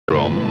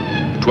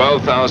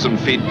12,000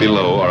 feet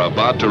below, are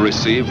about to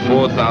receive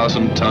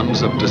 4,000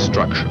 tons of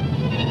destruction.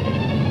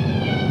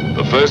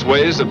 The first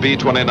waves of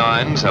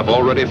B-29s have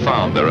already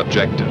found their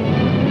objective.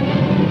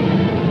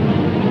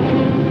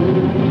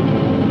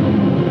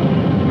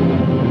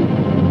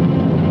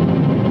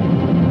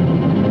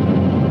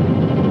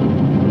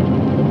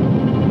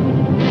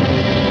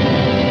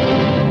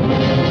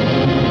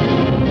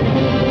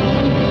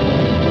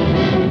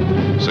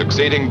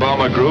 Succeeding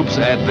bomber groups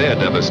add their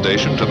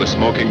devastation to the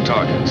smoking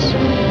targets.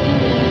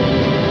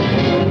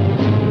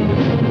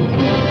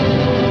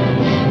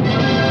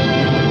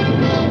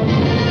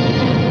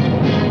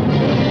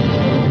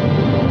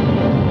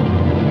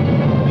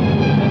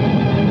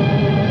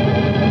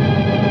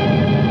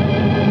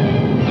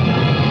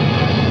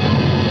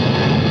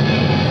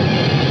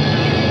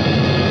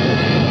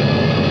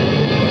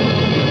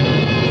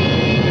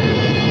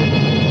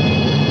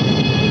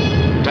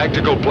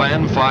 Tactical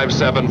Plan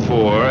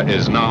 574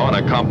 is now an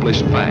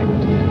accomplished fact.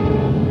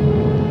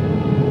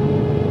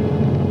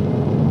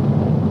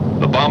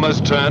 The bombers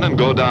turn and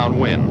go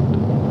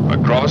downwind,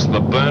 across the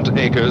burnt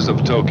acres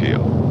of Tokyo.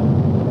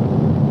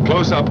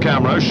 Close-up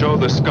cameras show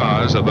the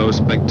scars of those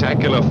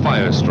spectacular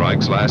fire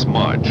strikes last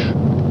March.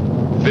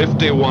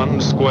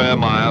 51 square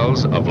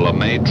miles of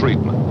LeMay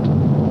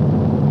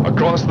treatment.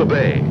 Across the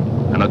bay,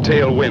 and a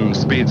tailwind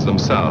speeds them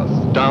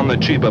south, down the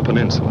Chiba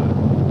Peninsula.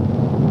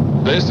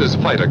 This is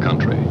fighter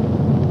country.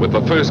 With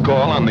the first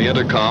call on the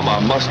intercom, our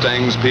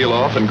Mustangs peel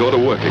off and go to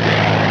work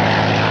again.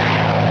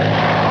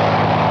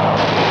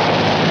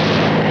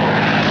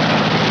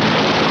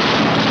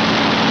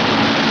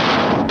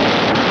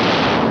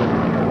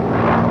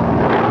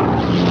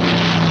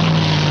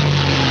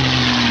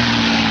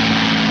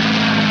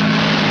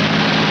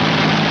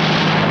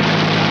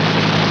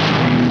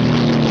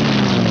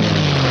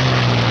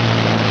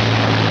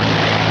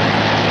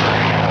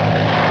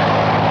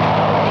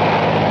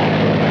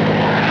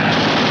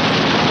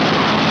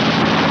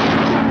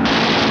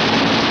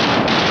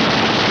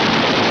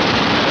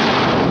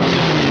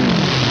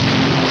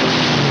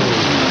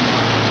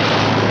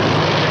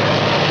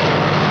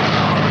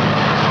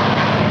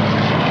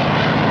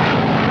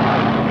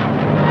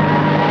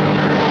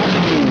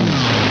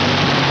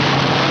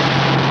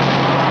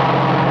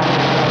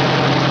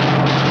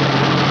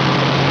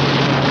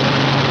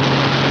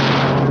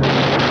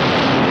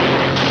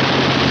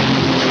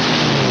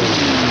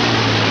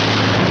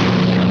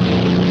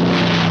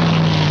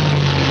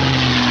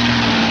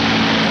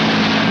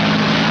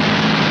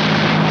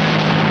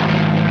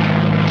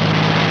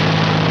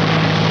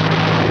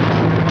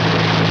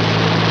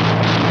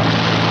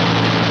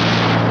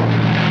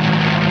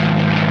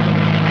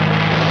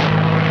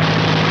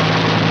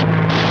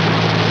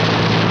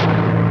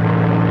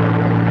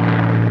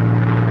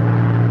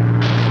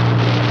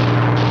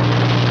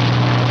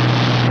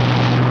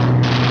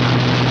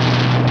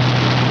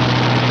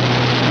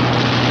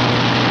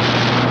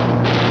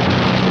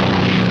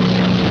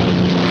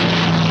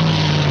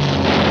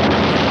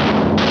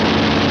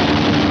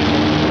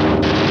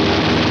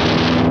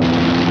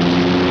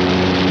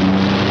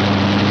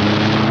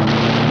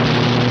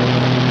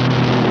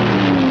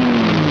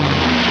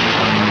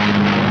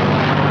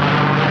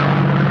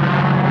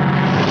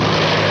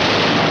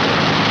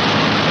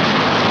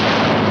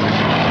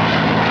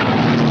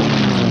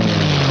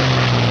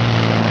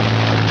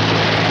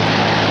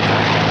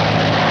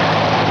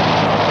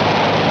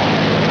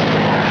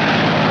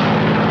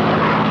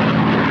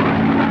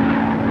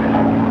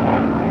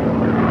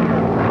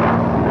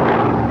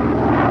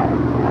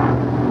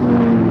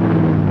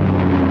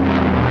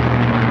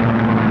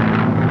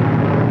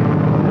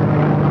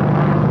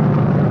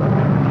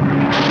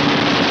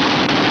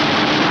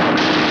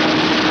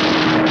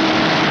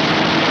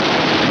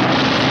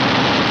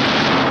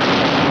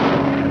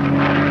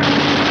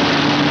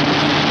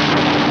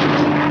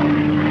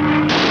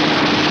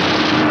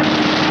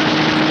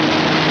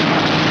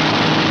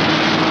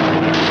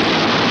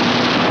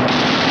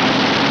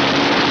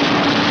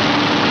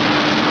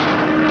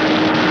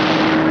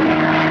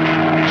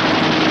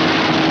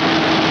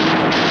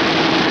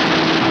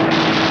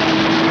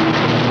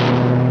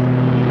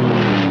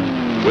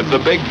 The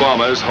big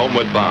bombers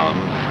homeward bound,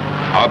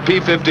 our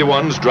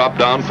P-51s drop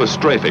down for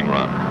strafing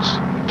runs,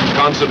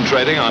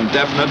 concentrating on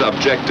definite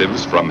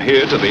objectives from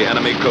here to the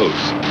enemy coast.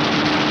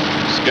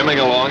 Skimming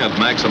along at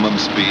maximum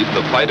speed,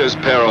 the fighters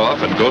pair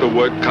off and go to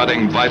work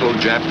cutting vital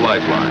Jap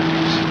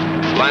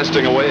lifelines,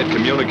 blasting away at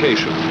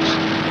communications,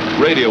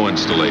 radio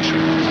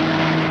installations,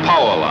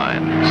 power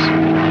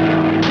lines.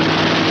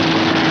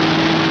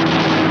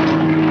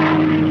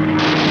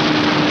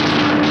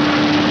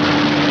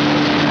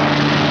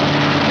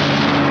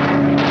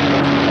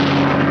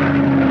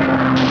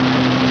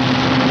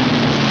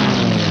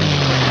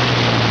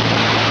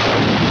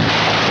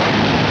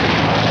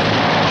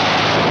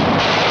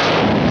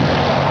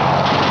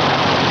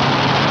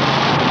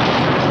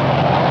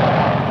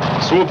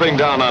 Swooping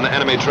down on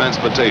enemy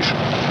transportation,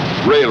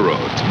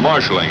 railroads,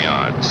 marshalling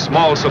yards,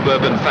 small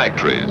suburban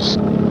factories.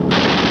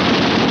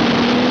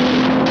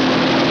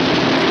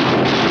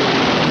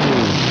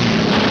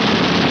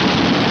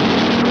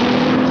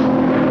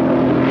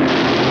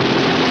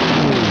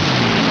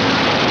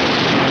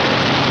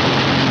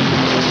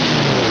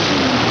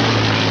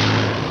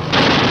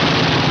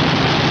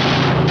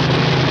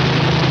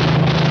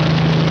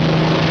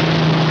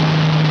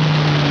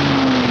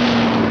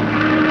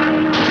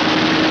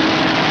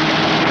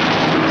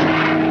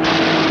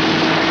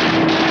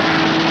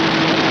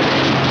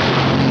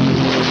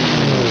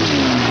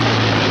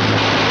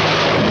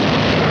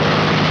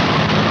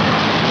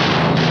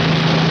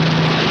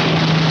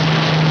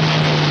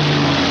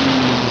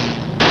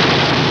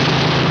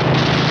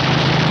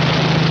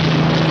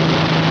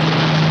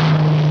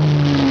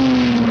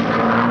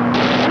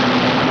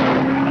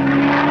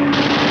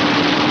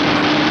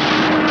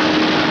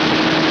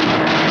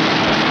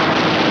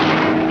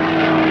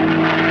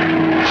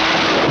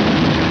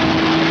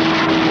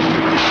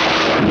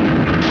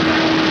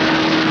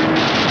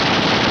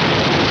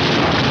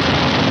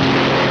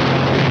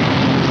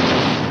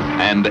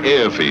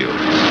 fields.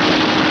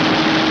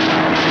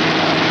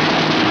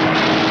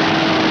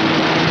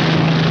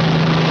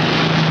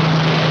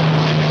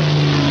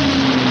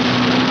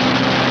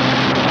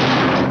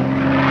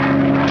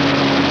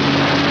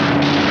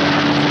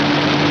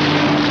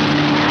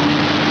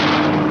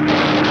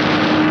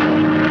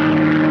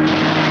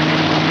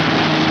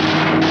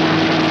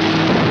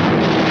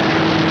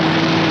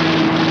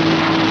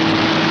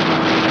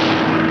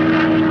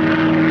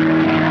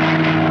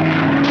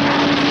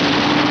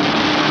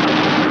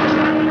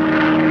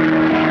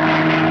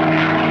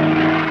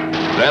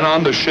 Then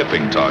on to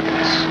shipping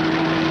targets.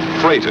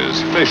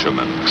 Freighters,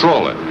 fishermen,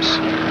 trawlers,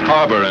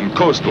 harbor and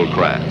coastal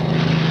craft.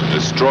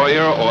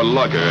 Destroyer or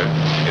lugger,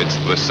 it's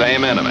the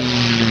same enemy.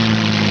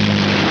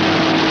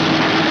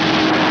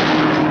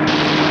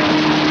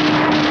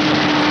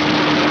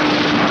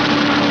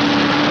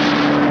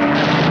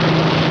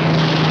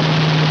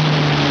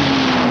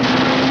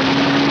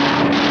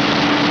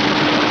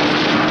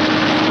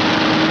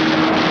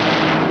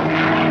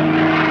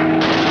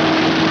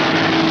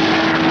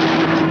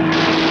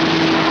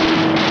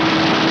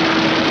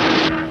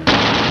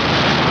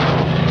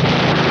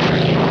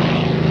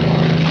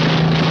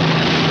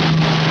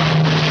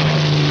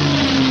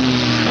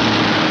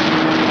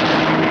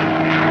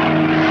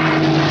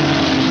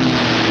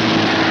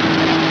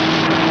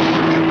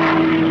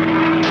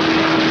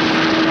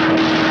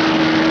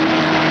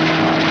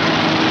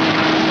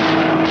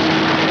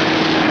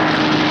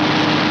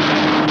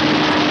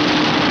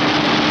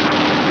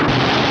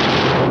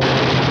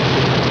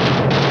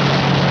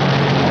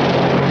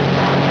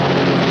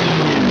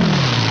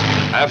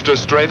 After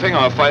strafing,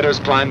 our fighters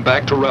climbed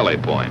back to rally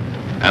point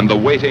and the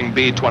waiting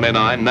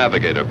B-29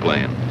 navigator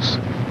planes.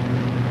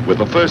 With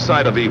the first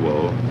sight of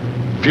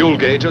Iwo, fuel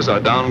gauges are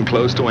down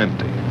close to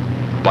empty,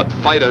 but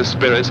fighter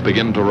spirits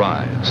begin to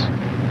rise.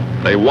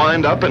 They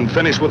wind up and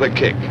finish with a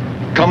kick,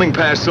 coming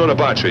past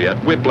Suribachi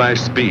at whiplash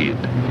speed,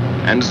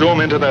 and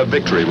zoom into their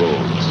victory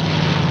rolls.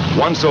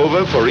 Once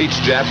over for each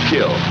Jap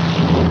kill.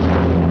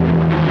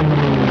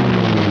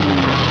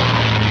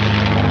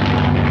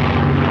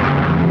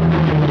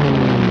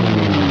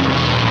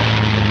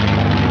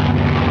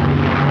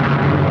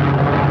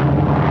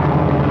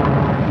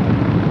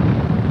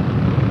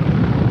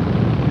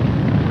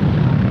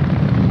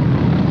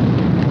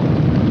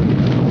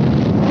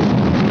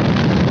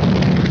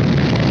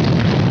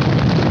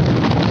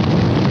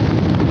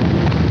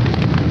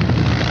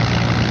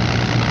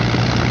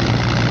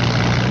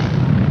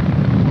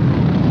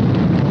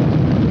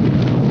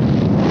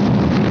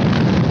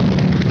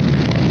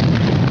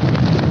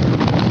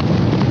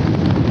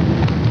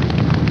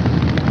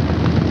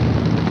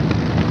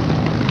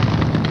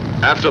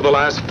 After the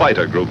last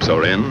fighter groups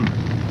are in,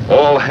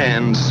 all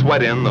hands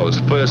sweat in those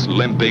first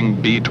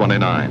limping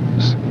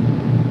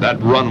B-29s.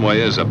 That runway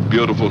is a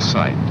beautiful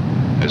sight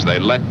as they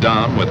let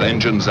down with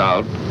engines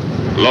out,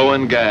 low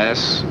in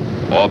gas,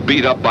 or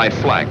beat up by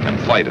flak and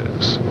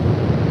fighters.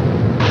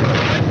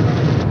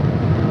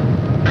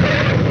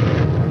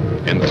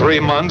 In 3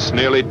 months,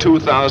 nearly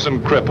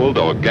 2,000 crippled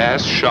or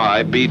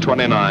gas-shy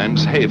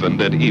B-29s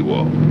havened at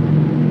Iwo.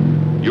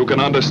 You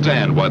can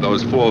understand why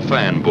those 4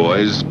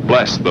 fanboys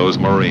blessed those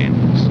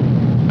Marines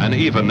and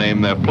even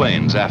named their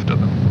planes after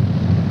them.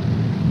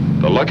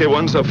 The lucky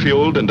ones are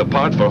fueled and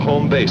depart for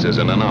home bases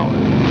in an hour.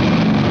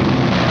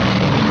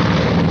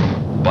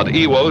 But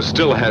Iwo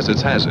still has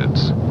its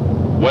hazards.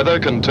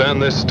 Weather can turn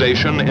this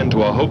station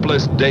into a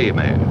hopeless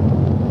daymare.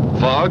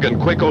 Fog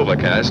and quick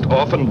overcast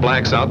often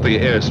blacks out the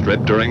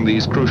airstrip during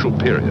these crucial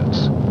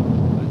periods.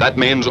 That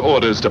means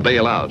orders to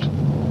bail out.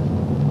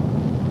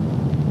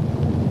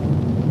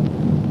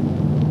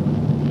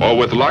 Or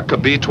with luck, a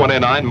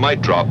B-29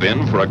 might drop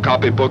in for a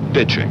copybook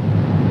ditching.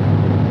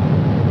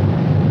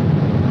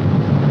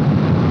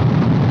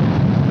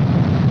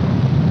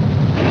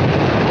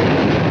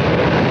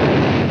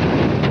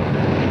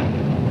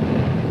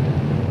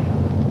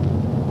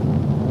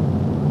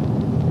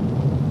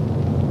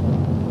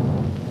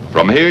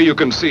 From here you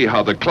can see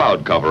how the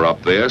cloud cover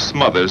up there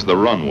smothers the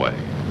runway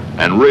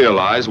and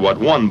realize what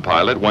one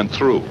pilot went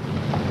through.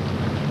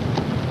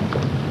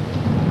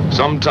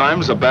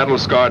 Sometimes a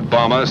battle-scarred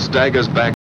bomber staggers back